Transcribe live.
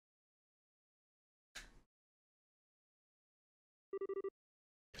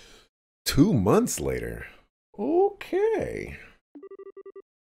2 months later. Okay.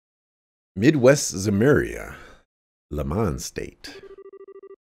 Midwest Zemuria, Le Mans State.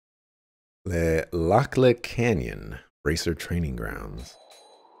 Le Lacle Canyon, Racer Training Grounds.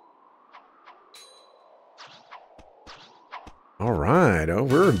 All right, oh,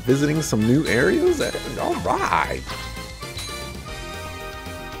 we're visiting some new areas. All right.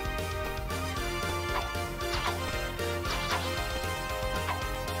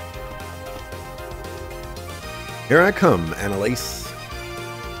 Here I come, Annalise.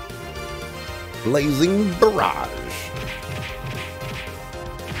 Blazing Barrage.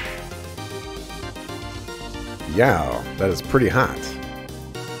 Yeah, that is pretty hot.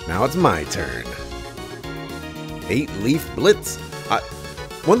 Now it's my turn. 8-leaf blitz.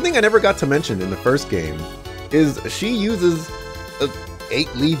 One thing I never got to mention in the first game is she uses a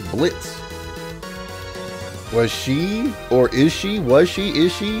 8-leaf blitz. Was she an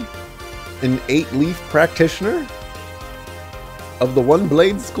 8-leaf practitioner of the one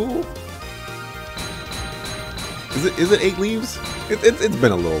blade school? Is it 8 leaves? It's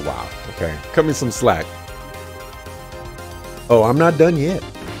been a little while. Okay, cut me some slack. Oh, I'm not done yet.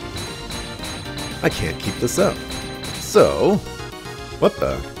 I can't keep this up. So, what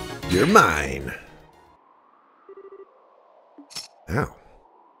the? You're mine. Ow.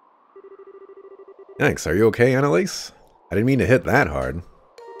 Thanks. Are you okay, Annalise? I didn't mean to hit that hard.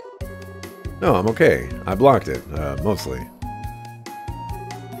 No, I'm okay. I blocked it, mostly.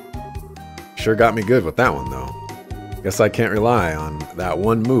 Sure got me good with that one, though. Guess I can't rely on that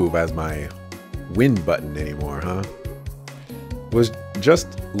one move as my win button anymore, huh? It was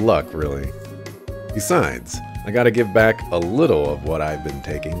just luck, really. Besides, I gotta give back a little of what I've been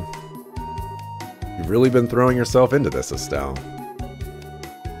taking. You've really been throwing yourself into this, Estelle.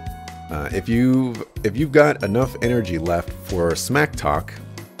 If you've got enough energy left for smack talk,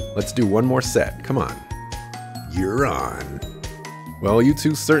 let's do one more set. Come on. You're on. Well, you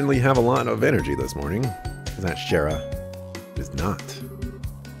two certainly have a lot of energy this morning. Is that Shara? It is not.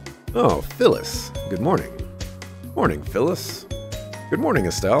 Oh, Phyllis. Good morning. Morning, Phyllis. Good morning,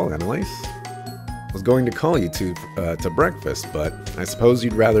 Estelle, Annalise. I was going to call you two to breakfast, but I suppose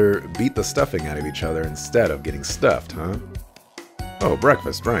you'd rather beat the stuffing out of each other instead of getting stuffed, huh? Oh,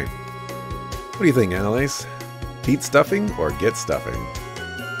 breakfast, right. What do you think, Annalise? Beat stuffing or get stuffing?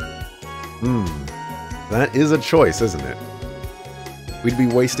 That is a choice, isn't it? We'd be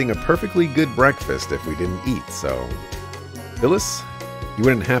wasting a perfectly good breakfast if we didn't eat, so... Phyllis, you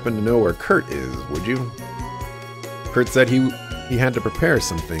wouldn't happen to know where Kurt is, would you? Kurt said he had to prepare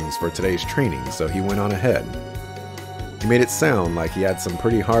some things for today's training, so he went on ahead. He made it sound like he had some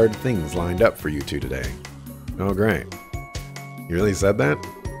pretty hard things lined up for you two today. Oh, great. He really said that?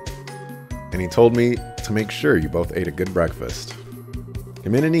 And he told me to make sure you both ate a good breakfast.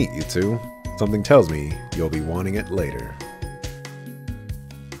 Come in and eat, you two. Something tells me you'll be wanting it later.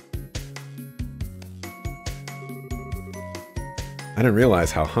 I didn't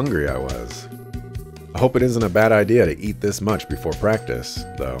realize how hungry I was. I hope it isn't a bad idea to eat this much before practice,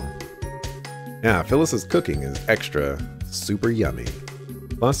 though. Yeah, Phyllis's cooking is extra super yummy.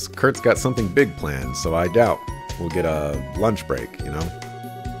 Plus, Kurt's got something big planned, so I doubt we'll get a lunch break, you know?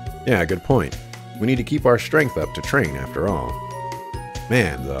 Yeah, good point. We need to keep our strength up to train, after all.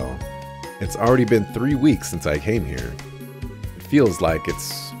 Man, though, it's already been 3 weeks since I came here. It feels like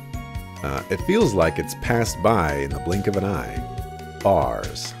it's passed by in the blink of an eye.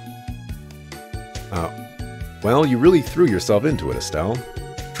 Bars. Well, you really threw yourself into it, Estelle.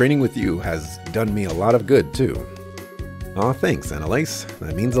 Training with you has done me a lot of good, too. Aw, thanks, Annalise.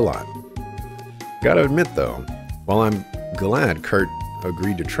 That means a lot. Gotta admit, though, while I'm glad Kurt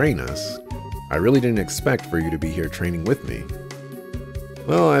agreed to train us, I really didn't expect for you to be here training with me.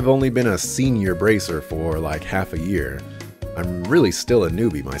 Well, I've only been a senior bracer for like half a year. I'm really still a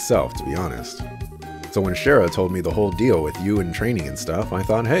newbie myself, to be honest. So when Shara told me the whole deal with you and training and stuff, I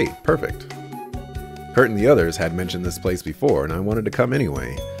thought, hey, perfect. Kurt and the others had mentioned this place before, and I wanted to come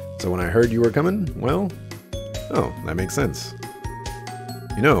anyway. So when I heard you were coming, well, oh, that makes sense.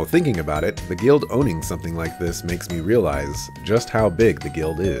 You know, thinking about it, the guild owning something like this makes me realize just how big the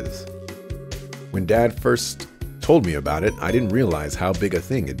guild is. When Dad first told me about it, I didn't realize how big a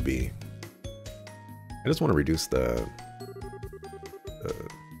thing it'd be. I just want to reduce the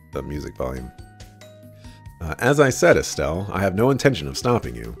music volume. As I said, Estelle, I have no intention of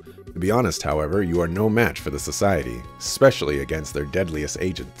stopping you. To be honest, however, you are no match for the Society, especially against their deadliest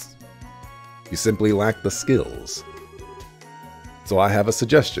agents. You simply lack the skills. So I have a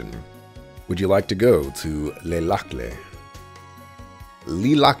suggestion. Would you like to go to Le Lacle?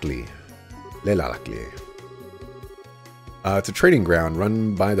 It's a training ground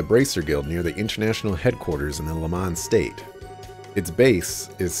run by the Bracer Guild near the international headquarters in the Le Mans state. Its base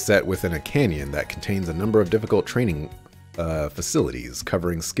is set within a canyon that contains a number of difficult training facilities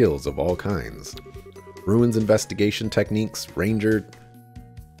covering skills of all kinds. Ruins investigation techniques, ranger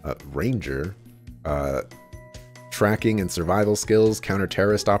tracking and survival skills,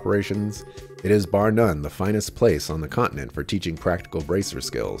 counter-terrorist operations. It is bar none the finest place on the continent for teaching practical bracer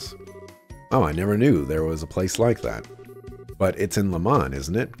skills. Oh, I never knew there was a place like that. But it's in Le Mans,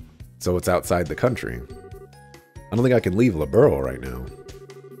 isn't it? So it's outside the country. I don't think I can leave Le Bourg right now.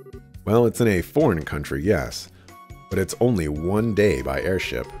 Well, it's in a foreign country, yes, but it's only 1 day by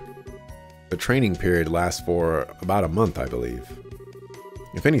airship. The training period lasts for about a month, I believe.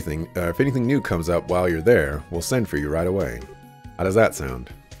 If anything new comes up while you're there, we'll send for you right away. How does that sound?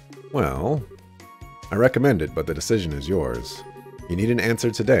 Well, I recommend it, but the decision is yours. You need an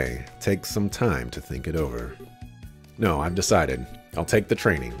answer today. Take some time to think it over. No, I've decided. I'll take the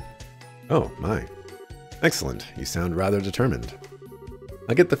training. Oh, my. Excellent. You sound rather determined.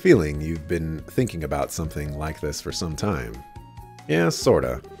 I get the feeling you've been thinking about something like this for some time. Yeah,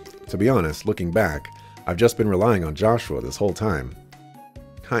 sorta. To be honest, looking back, I've just been relying on Joshua this whole time.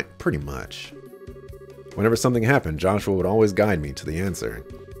 Pretty much. Whenever something happened, Joshua would always guide me to the answer.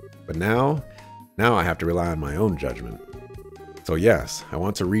 But now I have to rely on my own judgment. So yes, I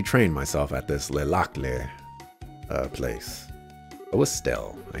want to retrain myself at this Le Lacle place. Oh,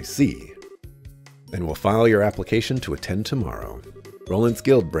 Estelle, I see. Then we'll file your application to attend tomorrow. Roland's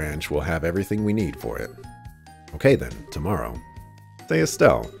Guild branch will have everything we need for it. Okay then, tomorrow. Say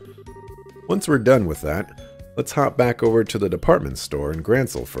Estelle. Once we're done with that, let's hop back over to the department store in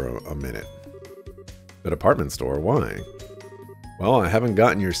Gransel for a minute. The department store? Why? Well, I haven't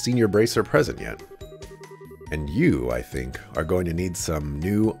gotten your senior bracer present yet. And you, I think, are going to need some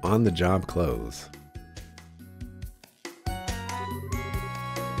new on-the-job clothes.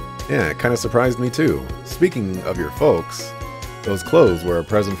 Yeah, it kind of surprised me too. Speaking of your folks, those clothes were a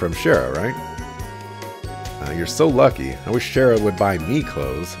present from Shara, right? You're so lucky. I wish Shara would buy me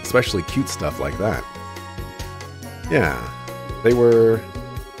clothes, especially cute stuff like that. Yeah, they're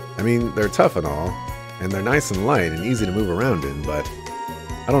tough and all, and they're nice and light and easy to move around in, but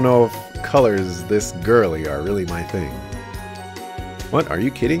I don't know if colors this girly are really my thing. What, are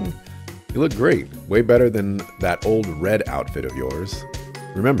you kidding? You look great, way better than that old red outfit of yours.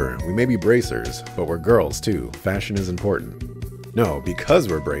 Remember, we may be bracers, but we're girls too. Fashion is important. No, because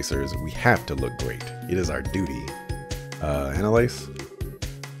we're bracers, we have to look great. It is our duty. Annalise?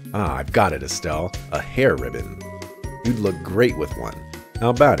 Ah, I've got it, Estelle. A hair ribbon. You'd look great with one. How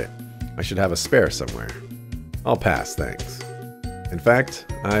about it? I should have a spare somewhere. I'll pass, thanks. In fact,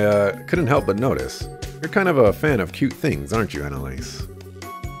 I couldn't help but notice. You're kind of a fan of cute things, aren't you, Annalise?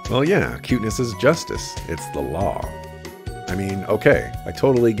 Well, yeah, cuteness is justice. It's the law. I mean, okay, I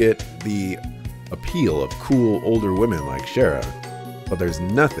totally get the appeal of cool older women like Shara, but there's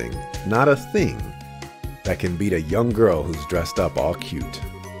nothing, not a thing, that can beat a young girl who's dressed up all cute.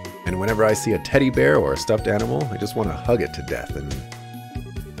 And whenever I see a teddy bear or a stuffed animal, I just want to hug it to death, and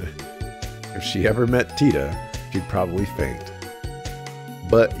if she ever met Tita, she'd probably faint.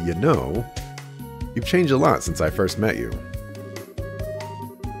 But, you know, you've changed a lot since I first met you.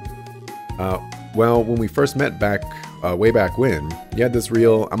 Well, when we first met way back when, you had this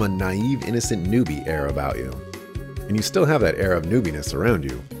real, I'm a naive, innocent newbie air about you. And you still have that air of newbiness around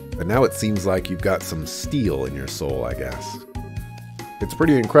you, but now it seems like you've got some steel in your soul, I guess. It's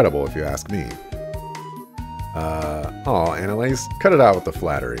pretty incredible if you ask me. Aw, Annalise, cut it out with the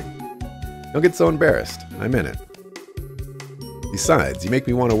flattery. Don't get so embarrassed, I meant it. Besides, you make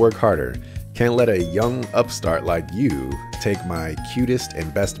me want to work harder. Can't let a young upstart like you take my cutest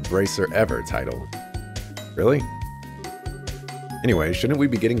and best bracer ever title. Really? Anyway, shouldn't we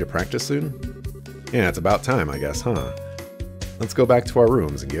be getting to practice soon? Yeah, it's about time, I guess, huh? Let's go back to our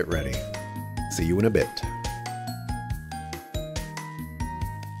rooms and get ready. See you in a bit.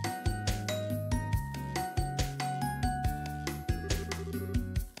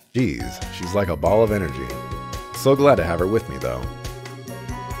 Geez, she's like a ball of energy. So glad to have her with me, though.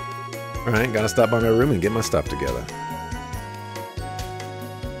 Alright, gotta stop by my room and get my stuff together.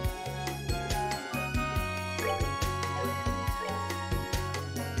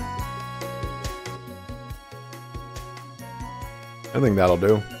 I think that'll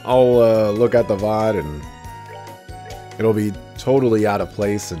do. I'll look at the VOD and it'll be totally out of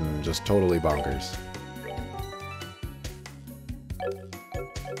place and just totally bonkers.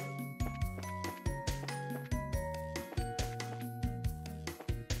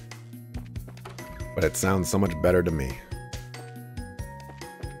 But it sounds so much better to me.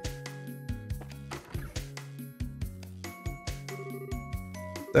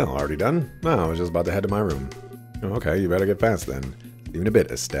 Still, already done? No, I was just about to head to my room. Oh, okay, you better get fast then. See you in a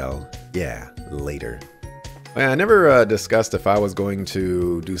bit, Estelle. Yeah, later. Oh, yeah, I never discussed if I was going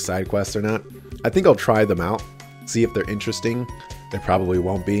to do side quests or not. I think I'll try them out, see if they're interesting. They probably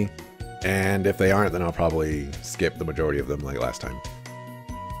won't be. And if they aren't, then I'll probably skip the majority of them like last time.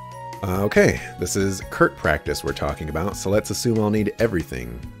 Okay, this is Kurt practice we're talking about, so let's assume I'll need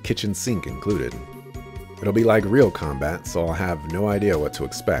everything, kitchen sink included. It'll be like real combat, so I'll have no idea what to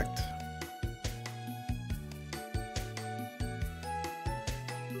expect.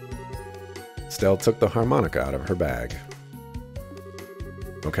 Estelle took the harmonica out of her bag.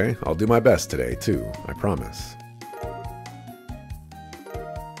 Okay, I'll do my best today, too, I promise.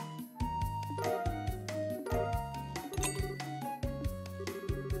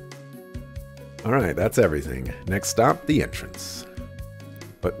 Alright, that's everything. Next stop, the entrance.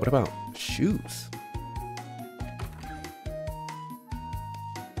 But what about shoes?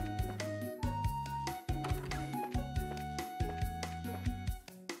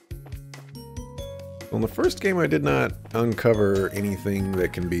 Well, in the first game I did not uncover anything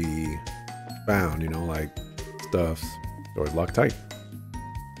that can be found, you know, like stuffs. Doors locked tight.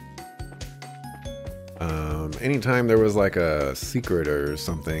 Anytime there was like a secret or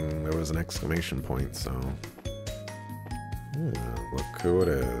something, there was an exclamation point, so... Yeah, look who it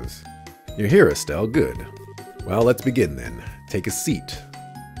is. You're here, Estelle. Good. Well, let's begin then. Take a seat.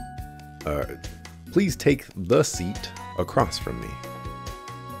 Please take the seat across from me.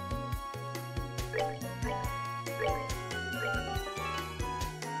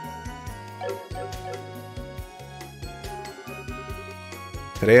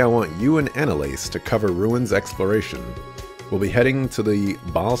 Today I want you and Annalise to cover ruins exploration. We'll be heading to the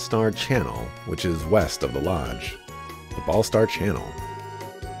Balstar Channel, which is west of the lodge. The Balstar Channel.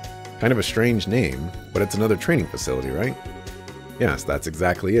 Kind of a strange name, but it's another training facility, right? Yes, that's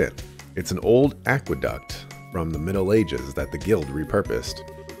exactly it. It's an old aqueduct from the Middle Ages that the Guild repurposed.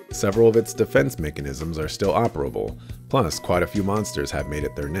 Several of its defense mechanisms are still operable, plus quite a few monsters have made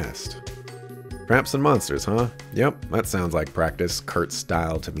it their nest. Traps and monsters, huh? Yep, that sounds like practice Kurt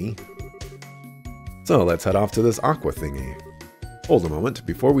style to me. So let's head off to this aqua thingy. Hold a moment,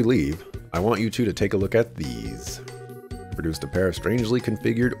 before we leave, I want you two to take a look at these. Produced a pair of strangely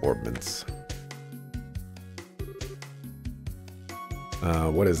configured orbments.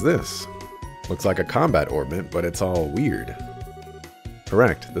 What is this? Looks like a combat orbment, but it's all weird.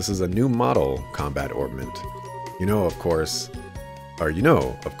 Correct, this is a new model combat orbment. You know, of course,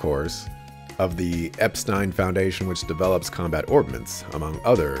 of the Epstein Foundation, which develops combat orbments, among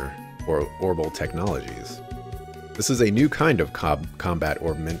other orbital technologies. This is a new kind of combat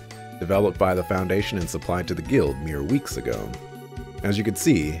orbment developed by the Foundation and supplied to the Guild mere weeks ago. As you can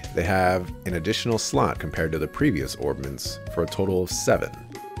see, they have an additional slot compared to the previous orbments for a total of 7.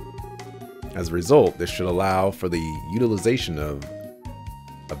 As a result, this should allow for the utilization of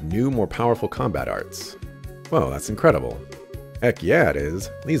new, more powerful combat arts. Well, that's incredible. Heck yeah it is.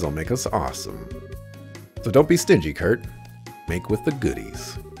 These'll make us awesome. So don't be stingy, Kurt. Make with the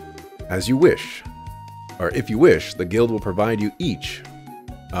goodies. As you wish. Or if you wish, the Guild will provide you each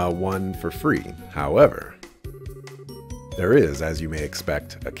one for free. However, there is, as you may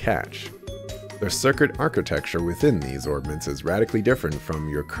expect, a catch. The circuit architecture within these orbments is radically different from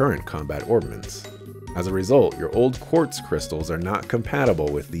your current combat orbments. As a result, your old quartz crystals are not compatible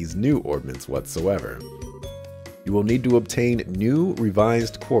with these new orbments whatsoever. You will need to obtain new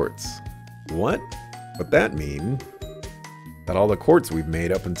revised quartz. What? Would that mean that all the quartz we've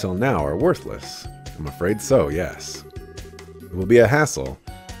made up until now are worthless? I'm afraid so, yes. It will be a hassle,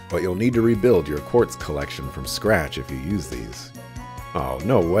 but you'll need to rebuild your quartz collection from scratch if you use these. Oh,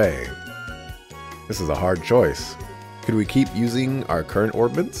 no way. This is a hard choice. Could we keep using our current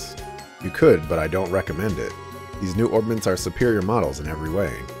orbments? You could, but I don't recommend it. These new orbments are superior models in every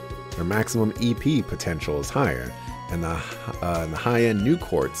way. Their maximum EP potential is higher, and the high-end new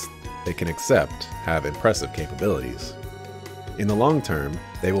quartz they can accept have impressive capabilities. In the long term,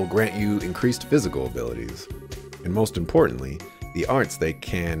 they will grant you increased physical abilities. And most importantly, the arts they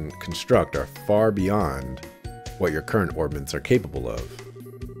can construct are far beyond what your current orbments are capable of.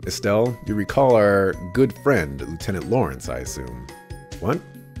 Estelle, you recall our good friend, Lieutenant Lawrence, I assume. What?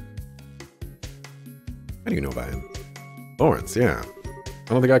 How do you know about him? Lawrence, yeah.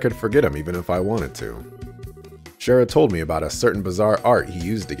 I don't think I could forget him even if I wanted to. Shara told me about a certain bizarre art he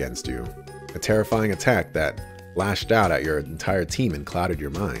used against you. A terrifying attack that lashed out at your entire team and clouded your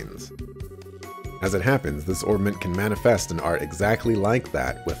minds. As it happens, this orbment can manifest an art exactly like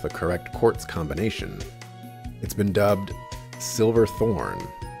that with the correct quartz combination. It's been dubbed Silver Thorn.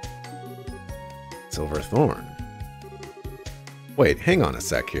 Silver Thorn. Wait, hang on a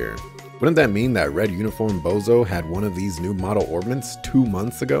sec here. Wouldn't that mean that Red Uniform Bozo had one of these new model orbments 2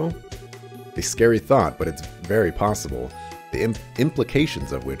 months ago? A scary thought, but it's very possible. The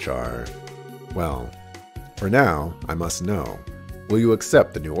implications of which are... Well, for now, I must know. Will you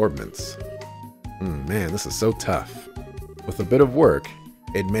accept the new orbments? Man, this is so tough. With a bit of work,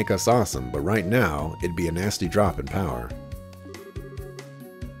 it'd make us awesome, but right now, it'd be a nasty drop in power.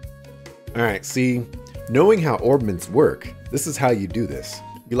 Alright, see, knowing how orbments work, this is how you do this.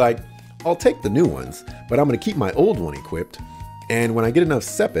 Be like, I'll take the new ones, but I'm going to keep my old one equipped, and when I get enough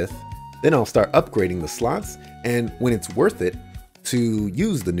Sepith, then I'll start upgrading the slots, and when it's worth it to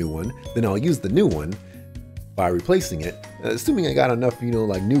use the new one, then I'll use the new one by replacing it, assuming I got enough,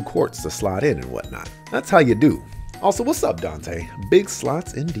 like new quartz to slot in and whatnot. That's how you do. Also, what's up, Dante? Big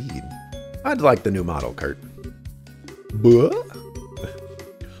slots indeed. I'd like the new model, Kurt. Buh?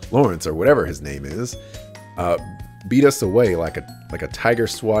 Lawrence, or whatever his name is, beat us away like a tiger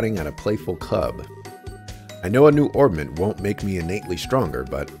swatting at a playful cub. I know a new orbment won't make me innately stronger,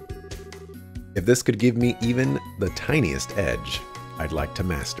 but if this could give me even the tiniest edge, I'd like to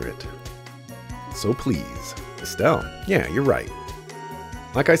master it. So please, Estelle, yeah, you're right.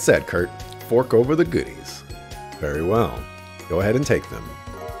 Like I said, Kurt, fork over the goodies. Very well. Go ahead and take them.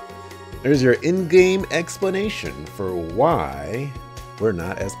 There's your in-game explanation for why we're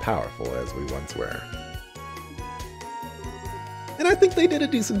not as powerful as we once were. And I think they did a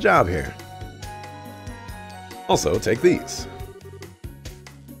decent job here. Also, take these.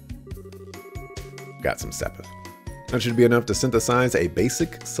 Got some Sepith. That should be enough to synthesize a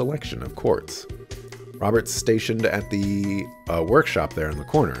basic selection of quartz. Robert's stationed at the workshop there in the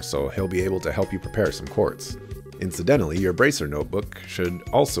corner, so he'll be able to help you prepare some quartz. Incidentally, your Bracer notebook should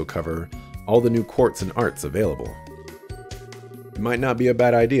also cover all the new quartz and arts available. It might not be a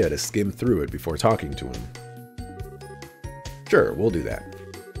bad idea to skim through it before talking to him. Sure, we'll do that.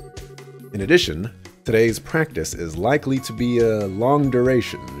 In addition, today's practice is likely to be a long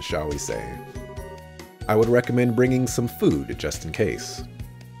duration, shall we say. I would recommend bringing some food just in case.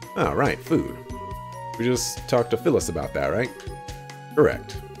 Ah, right, food. We just talked to Phyllis about that, right?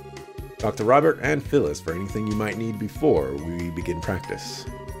 Correct. Talk to Robert and Phyllis for anything you might need before we begin practice.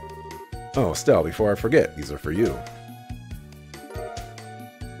 Oh, Stell, before I forget, these are for you.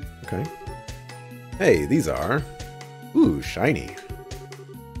 Okay. Hey, these are... Ooh, shiny.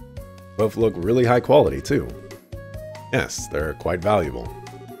 Both look really high quality, too. Yes, they're quite valuable.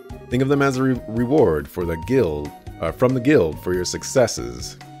 Think of them as a reward for the guild, from the guild for your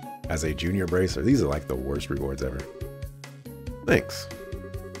successes as a junior bracer. These are like the worst rewards ever. Thanks.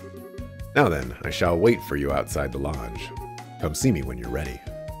 Now then, I shall wait for you outside the lodge. Come see me when you're ready.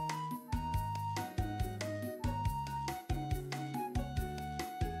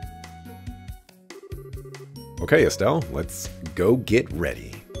 Okay, Estelle, let's go get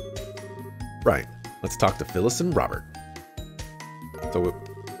ready. Right, let's talk to Phyllis and Robert. So,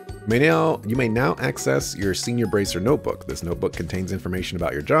 you may now access your Senior Bracer notebook. This notebook contains information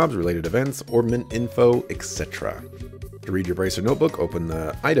about your jobs, related events, orbment info, etc. To read your Bracer notebook, open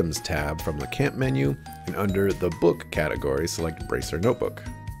the Items tab from the Camp menu, and under the Book category, select Bracer Notebook.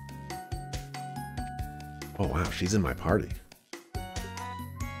 Oh wow, she's in my party.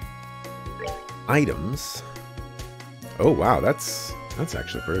 Items. Oh wow, that's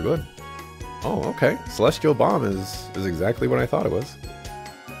actually pretty good. Oh, okay. Celestial Bomb is exactly what I thought it was.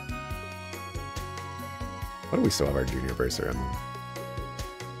 Why do we still have our Junior Bracer emblem?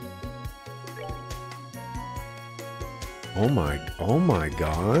 Oh my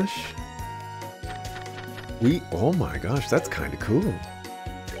gosh. Oh my gosh, that's kind of cool.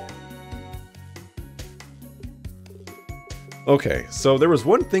 Okay, so there was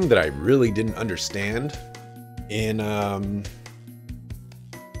one thing that I really didn't understand in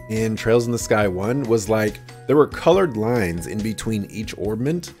Trails in the Sky 1 was like there were colored lines in between each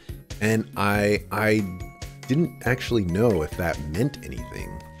orbment, and I didn't actually know if that meant anything.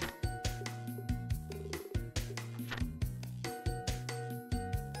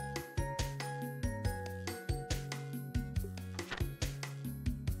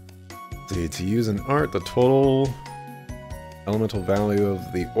 See, to use an art, the total elemental value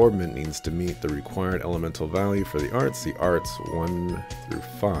of the orbment needs to meet the required elemental value for the arts. The arts 1 through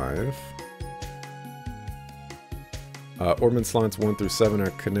 5. Orbment slots 1 through 7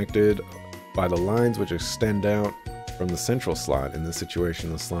 are connected by the lines which extend out from the central slot. In this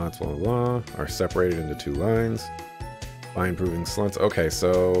situation, the slots blah blah blah are separated into 2 lines by improving slots. Okay,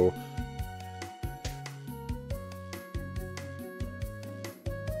 so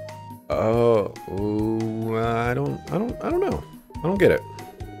I don't know. I don't get it.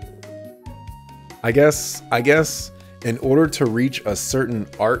 I guess In order to reach a certain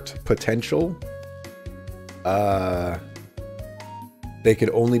art potential, they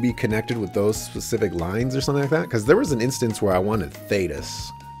could only be connected with those specific lines or something like that. Because there was an instance where I wanted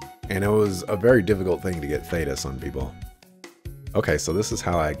Thetis, and it was a very difficult thing to get Thetis on people. Okay, so this is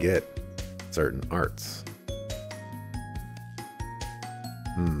how I get certain arts.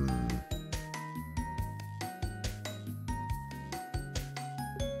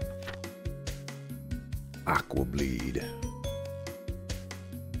 Aqua Bleed.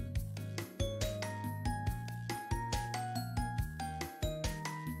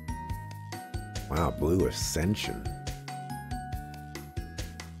 Wow, Blue Ascension.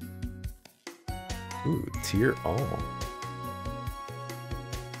 Ooh, Tier All.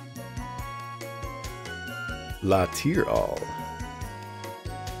 La Tier All.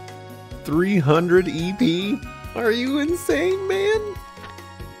 300 EP? Are you insane, man?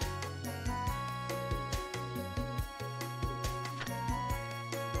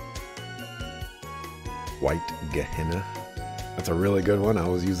 White Gehenna. That's a really good one. I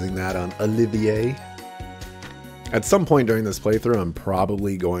was using that on Olivier. At some point during this playthrough, I'm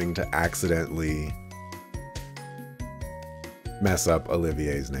probably going to accidentally mess up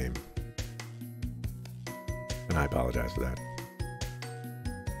Olivier's name. And I apologize for that.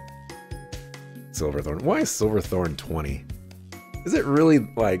 Silverthorn. Why is Silverthorn 20? Is it really,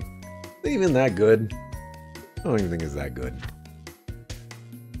 like, even that good? I don't even think it's that good.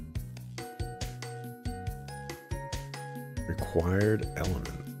 Required element.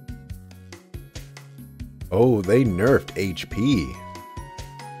 Oh, they nerfed HP.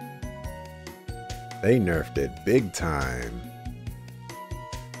 They nerfed it big time.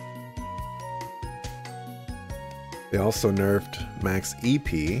 They also nerfed max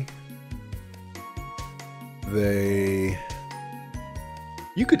EP.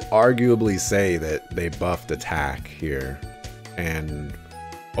 You could arguably say that they buffed attack here. And,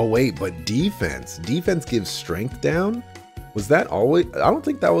 oh wait, but defense. Defense gives strength down? Was that always? I don't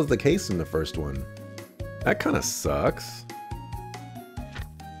think that was the case in the first one. That kind of sucks.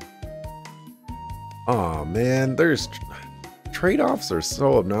 Aw, man, there's trade-offs are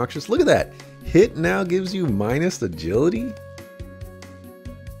so obnoxious. Look at that. Hit now gives you minus agility?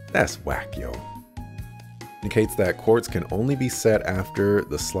 That's whack, yo. Indicates that quartz can only be set after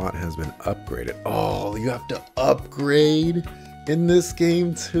the slot has been upgraded. Oh, you have to upgrade in this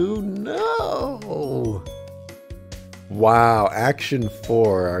game too? No! Wow, Action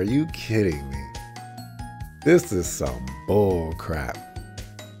 4, are you kidding me? This is some bull crap.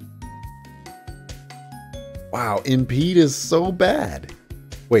 Wow, Impede is so bad.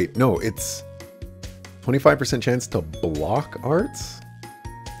 Wait, no, it's 25% chance to block arts?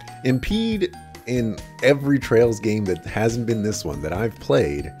 Impede in every Trails game that hasn't been this one that I've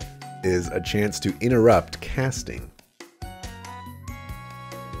played is a chance to interrupt casting.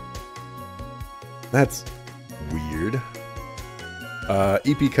 That's weird.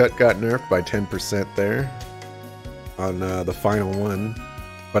 EP Cut got nerfed by 10% there on the final one,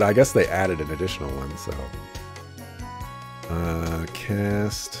 but I guess they added an additional one, so.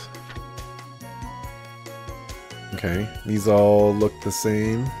 Cast. Okay, these all look the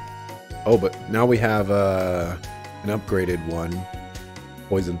same. Oh, but now we have an upgraded one.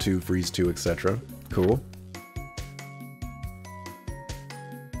 Poison 2, Freeze 2, etc. Cool.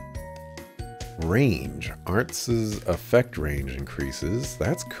 Range. Arts' effect range increases.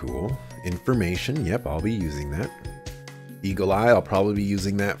 That's cool. Information. Yep, I'll be using that. Eagle Eye. I'll probably be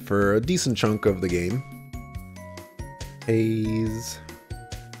using that for a decent chunk of the game. Haze.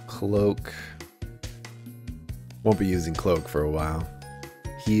 Cloak. Won't be using Cloak for a while.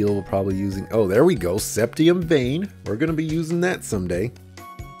 Heal. Probably using... Oh, there we go. Septium Vein. We're going to be using that someday.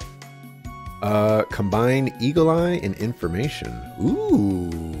 Combine Eagle Eye and Information.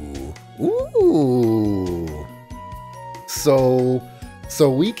 Ooh. Ooh. So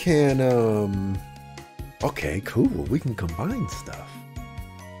we can, okay, cool. We can combine stuff.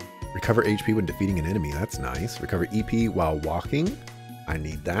 Recover HP when defeating an enemy. That's nice. Recover EP while walking. I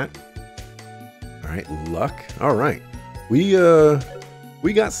need that. All right, luck. All right. We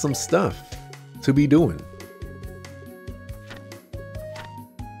got some stuff to be doing.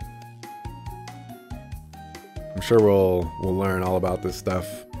 I'm sure we'll learn all about this stuff.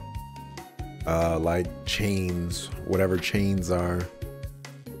 Like chains, whatever chains are.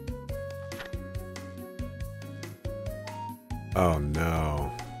 Oh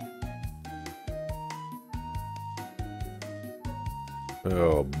no.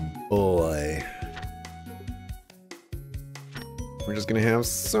 Oh boy. We're just gonna have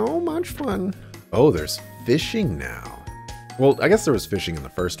so much fun. Oh, there's fishing now. Well, I guess there was fishing in the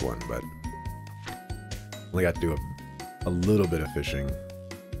first one, but only got to do a a little bit of fishing.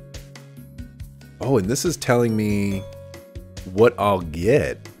 Oh, and this is telling me what I'll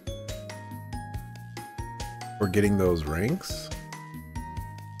get for getting those ranks.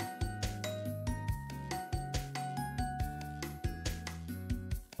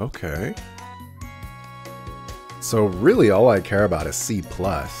 Okay. So really all I care about is C+.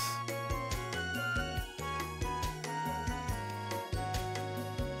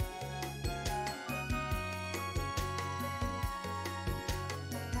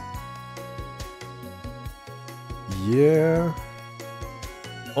 Yeah.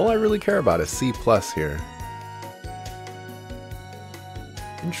 All I really care about is C+ here.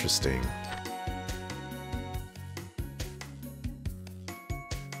 Interesting.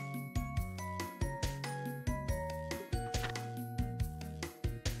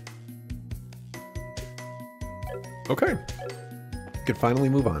 Okay. We can finally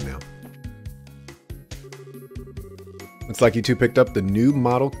move on now. Looks like you two picked up the new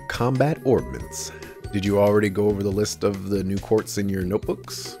model combat orbments. Did you already go over the list of the new quartz in your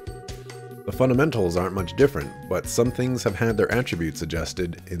notebooks? The fundamentals aren't much different, but some things have had their attributes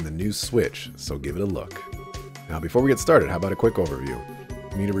adjusted in the new Switch, so give it a look. Now before we get started, how about a quick overview?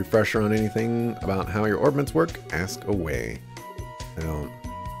 You need a refresher on anything about how your orbments work? Ask away.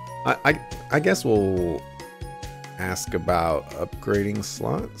 I guess we'll ask about upgrading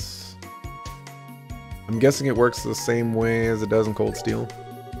slots. I'm guessing it works the same way as it does in Cold Steel.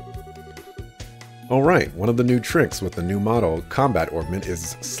 Alright, one of the new tricks with the new model combat orbment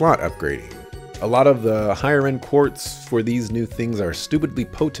is slot upgrading. A lot of the higher end quartz for these new things are stupidly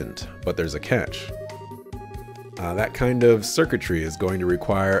potent, but there's a catch. That kind of circuitry is going to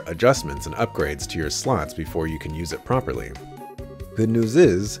require adjustments and upgrades to your slots before you can use it properly. Good news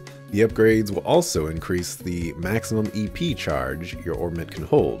is, the upgrades will also increase the maximum EP charge your orbment can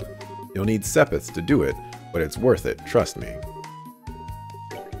hold. You'll need sepiths to do it, but it's worth it, trust me.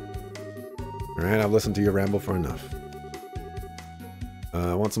 Alright, I've listened to your ramble for enough.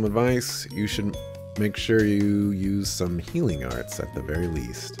 Want some advice? You should make sure you use some healing arts at the very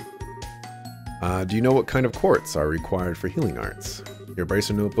least. Do you know what kind of quartz are required for healing arts? Your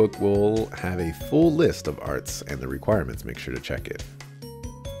Bracer notebook will have a full list of arts and the requirements. Make sure to check it.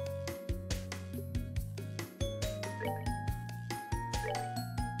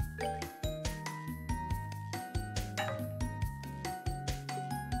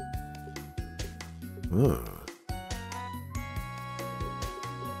 Huh.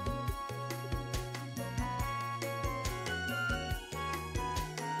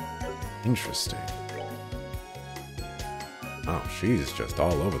 Interesting. Oh, she's just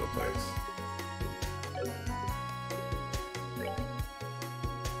all over the place.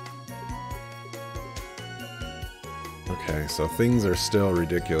 Okay, so things are still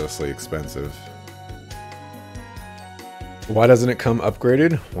ridiculously expensive. Why doesn't it come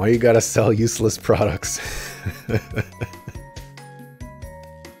upgraded? Why you gotta sell useless products? You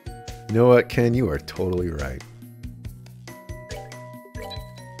know what, Ken? You are totally right.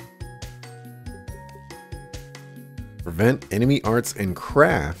 Prevent enemy arts and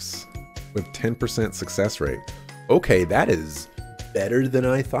crafts with 10% success rate. Okay, that is better than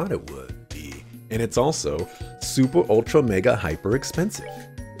I thought it would be. And it's also super ultra mega hyper expensive.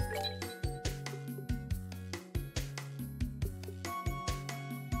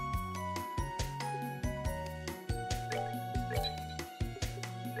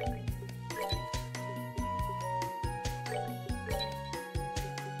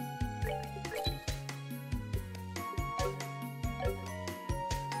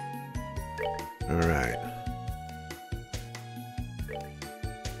 Alright.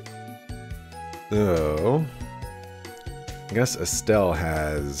 So, I guess Estelle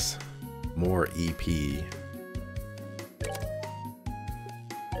has more EP.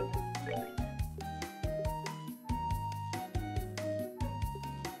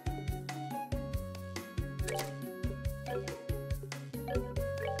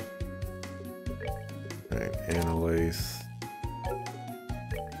 Alright, Annalise.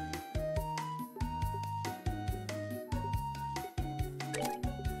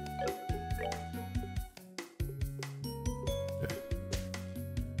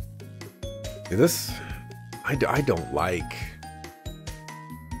 This, I don't like.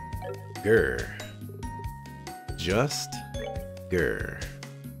 Grr. Just grr.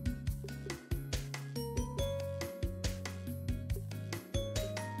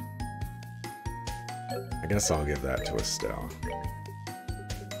 I guess I'll give that to Estelle.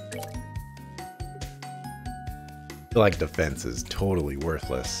 I feel like defense is totally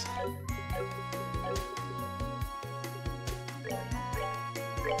worthless.